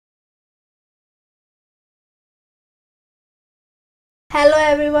Hello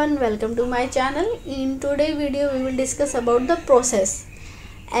everyone, welcome to my channel. In today's video we will discuss about the process.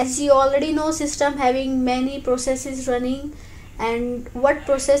 As you already know, system having many processes running, and what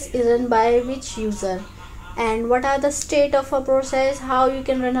process is run by which user, and what are the state of a process, how you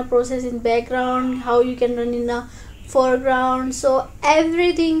can run a process in background, how you can run in a foreground. So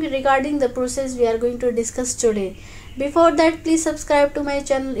everything regarding the process we are going to discuss today. Before that, please subscribe to my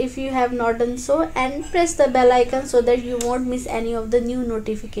channel if you have not done so, and press the bell icon so that you won't miss any of the new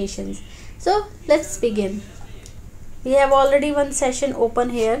notifications. So let's begin. We have already one session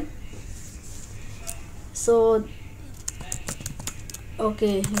open here. So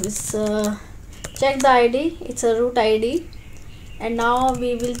okay, let's check the ID. It's a root ID, and now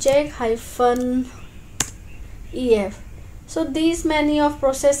we will check -ef. So these many of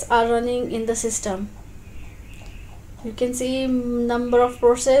process are running in the system. You can see number of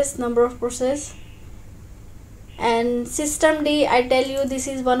process, and system D. I tell you, this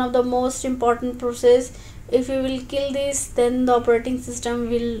is one of the most important process. If you will kill this, then the operating system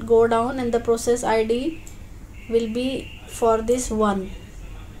will go down and the process ID will be for this one.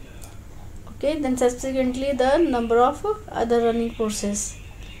 Okay, then subsequently the number of other running process.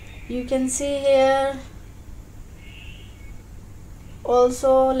 You can see here.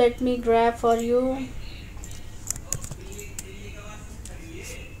 Also, let me grab for you.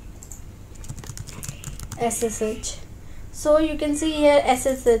 SSH. So you can see here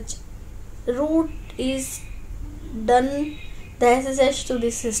SSH root is done the SSH to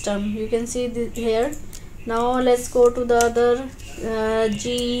this system. You can see this here. Now let's go to the other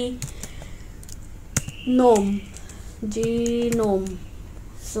genome.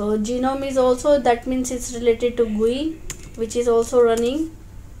 So genome is also, that means it's related to GUI, which is also running.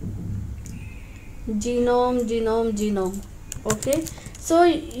 Genome. Okay, so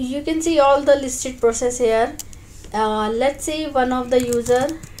you can see all the listed process here. Let's see one of the user,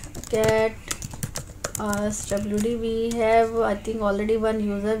 cat swd. We have, I think, already one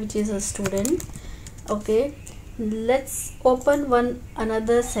user, which is a student. Okay, let's open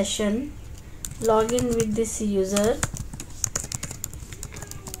another session, log in with this user.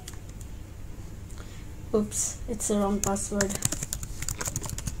 Oops, it's the wrong password.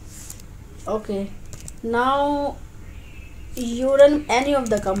 Okay, now you run any of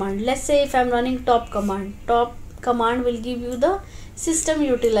the command. Let's say if I'm running top command will give you the system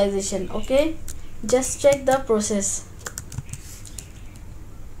utilization. Okay, just check the process.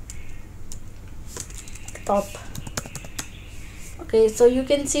 Top. Okay, so you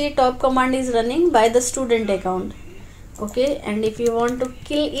can see top command is running by the student account. Okay, and if you want to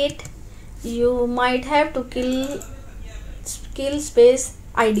kill it, you might have to kill space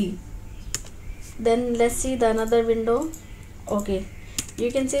ID. Then let's see the another window. Okay,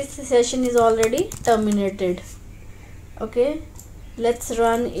 you can see the session is already terminated. Okay, let's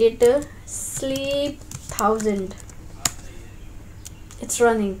run it. Sleep 1000. It's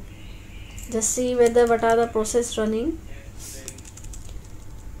running. Just see what are the process running.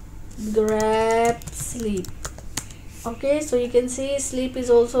 Grab sleep. Okay, so you can see sleep is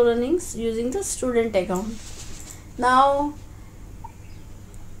also running using the student account. Now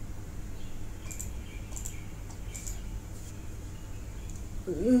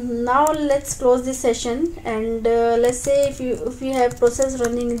let's close this session, and let's say if you have process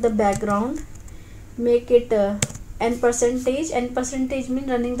running in the background, make it n%. N% mean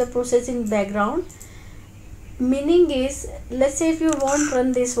running the process in background. Meaning is, let's say if you won't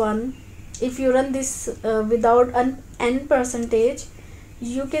run this one, if you run this without an n%,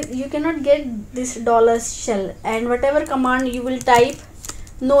 you cannot get this $shell, and whatever command you will type,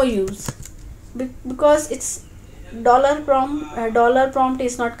 no use, because it's dollar prompt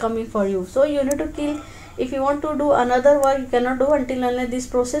is not coming for you. So you need to kill. If you want to do another work, you cannot do until unless this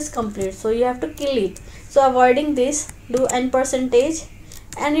process completes. So you have to kill it. So avoiding this, do n%,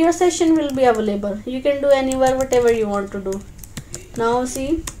 and your session will be available. You can do anywhere whatever you want to do. Now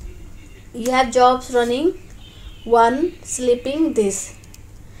see, you have jobs running, one sleeping this.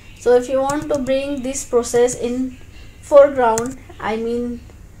 So if you want to bring this process in foreground, I mean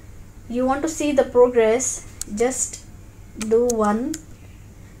you want to see the progress, just do one.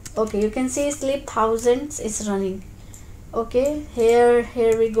 Okay, you can see sleep 1000 is running. Okay, here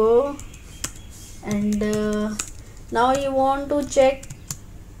we go. And now you want to check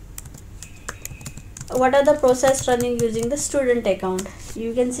what are the process running using the student account.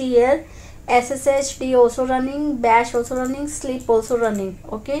 You can see here SSHD also running, bash also running, sleep also running.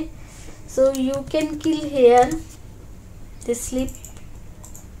 Okay, so you can kill here this sleep,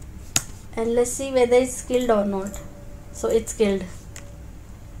 and let's see whether it's killed or not. So it's killed.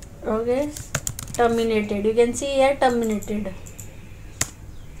 Okay, terminated. You can see here terminated.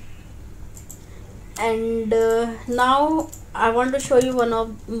 And now I want to show you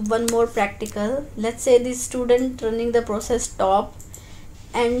one more practical. Let's say this student running the process top,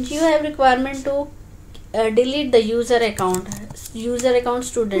 and you have requirement to delete the user account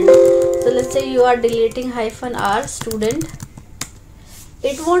student. So let's say you are deleting -r student.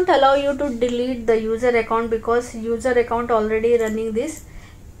 It won't allow you to delete the user account because user account already running this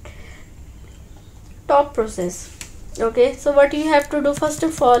top process. Okay, so what you have to do, first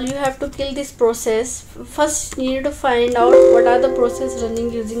of all, you have to kill this process. First you need to find out what are the process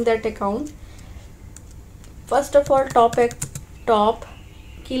running using that account. First of all, top,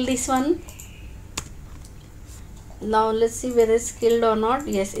 kill this one. Now let's see whether it's killed or not.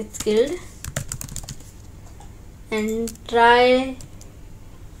 Yes, it's killed. And try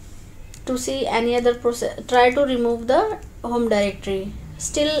to see any other process. Try to remove the home directory.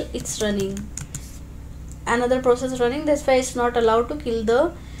 Still it's running. Another process running, that's why it's not allowed to kill the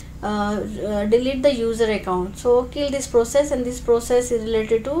delete the user account. So kill this process, and this process is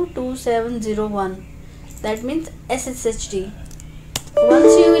related to 2701, that means SSHD.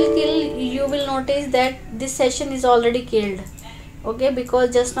 Once you will kill, you will notice that this session is already killed. Okay,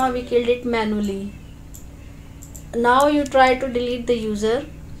 because just now we killed it manually. Now you try to delete the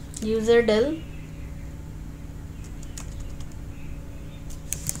user del.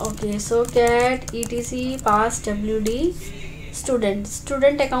 Okay, so cat etc pass wd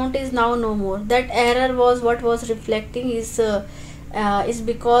student account is now no more. That error was what was reflecting is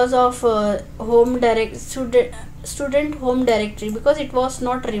because of student home directory, because it was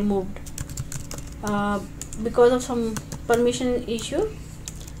not removed because of some permission issue.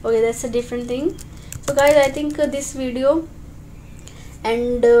 Okay, that's a different thing. So guys, I think this video,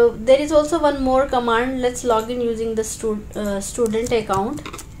 and there is also one more command. Let's log in using the student account.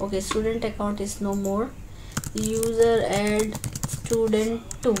 Okay, student account is no more. User add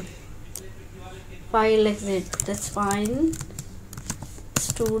student2 file exit, that's fine.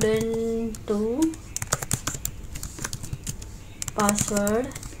 Student2 password.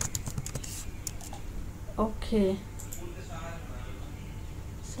 Okay,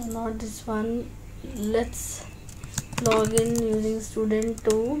 so not this one. Let's log in using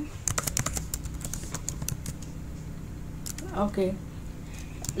student2. Okay,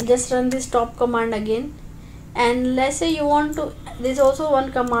 just run this top command again, and let's say you want to, there's also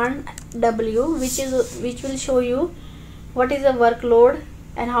one command w which will show you what is the workload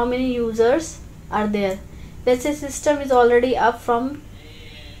and how many users are there. Let's say system is already up from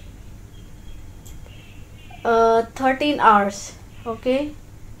 13 hours. Okay,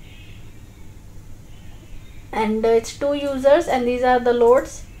 and it's 2 users, and these are the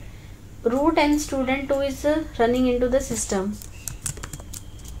loads. Root and student2 is running into the system.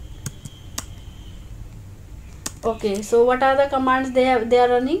 Okay, so what are the commands they are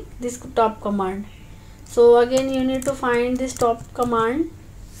running? This top command. So again you need to find this top command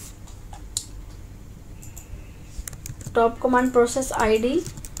process ID,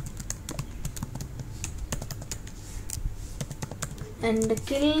 and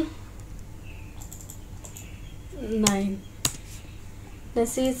kill 9.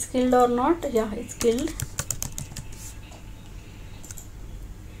 Let's see it's killed or not. Yeah, it's killed.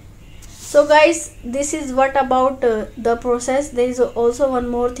 So guys, this is what about the process. There is also one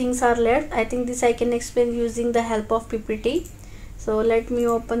more things are left. I think this I can explain using the help of PPT. So let me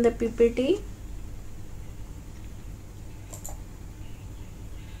open the PPT.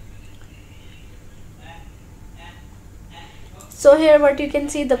 So here what you can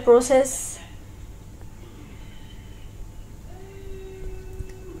see, the process,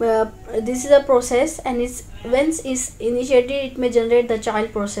 this is a process, and it's once is initiated it may generate the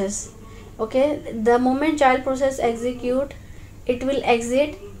child process. Okay, the moment child process execute, it will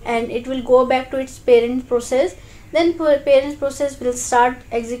exit and it will go back to its parent process. Then parent process will start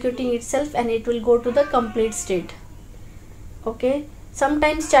executing itself and it will go to the complete state. Okay,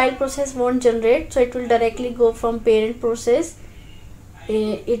 sometimes child process won't generate, so it will directly go from parent process.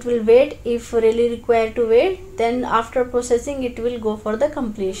 It will wait if really required to wait, then after processing it will go for the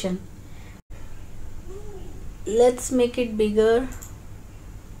completion. Let's make it bigger.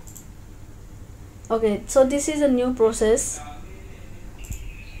 Okay, so this is a new process.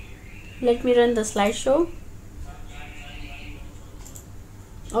 Let me run the slideshow.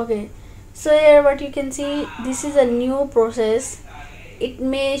 Okay, so here what you can see, this is a new process. It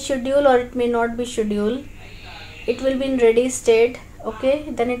may schedule or it may not be scheduled. It will be in ready state. Okay,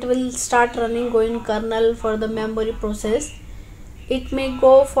 then it will start running, going kernel for the memory process. It may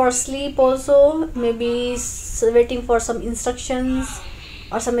go for sleep also, maybe waiting for some instructions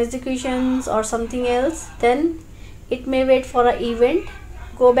or some executions or something else. Then it may wait for an event,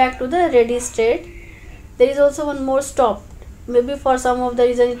 go back to the ready state, There is also one more stop. Maybe for some of the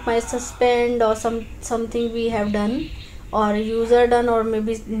reason it might suspend, or something we have done or user done, or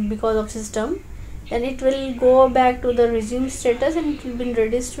maybe because of system, then it will go back to the resume status and it will be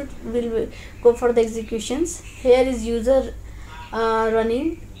ready to will go for the executions. Here is user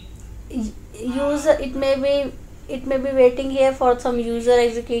running. User, it may be waiting here for some user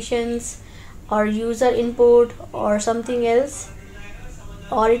executions or user input or something else,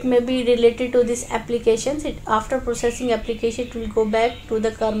 or it may be related to this applications. It, after processing application, it will go back to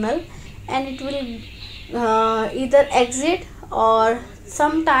the kernel and it will either exit, or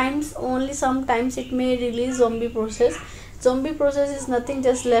sometimes, only sometimes, it may release zombie process. Zombie process is nothing,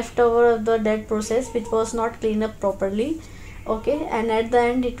 just leftover of the dead process which was not cleaned up properly. Okay, and at the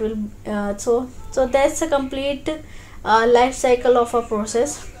end it will so that's a complete life cycle of a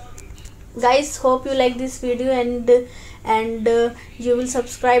process. Guys, hope you like this video, and you will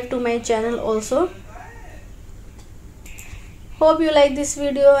subscribe to my channel also. Hope you like this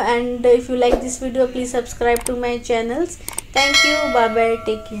video, and if you like this video, please subscribe to my channels. Thank you. Bye bye.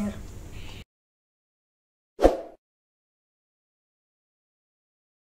 Take care.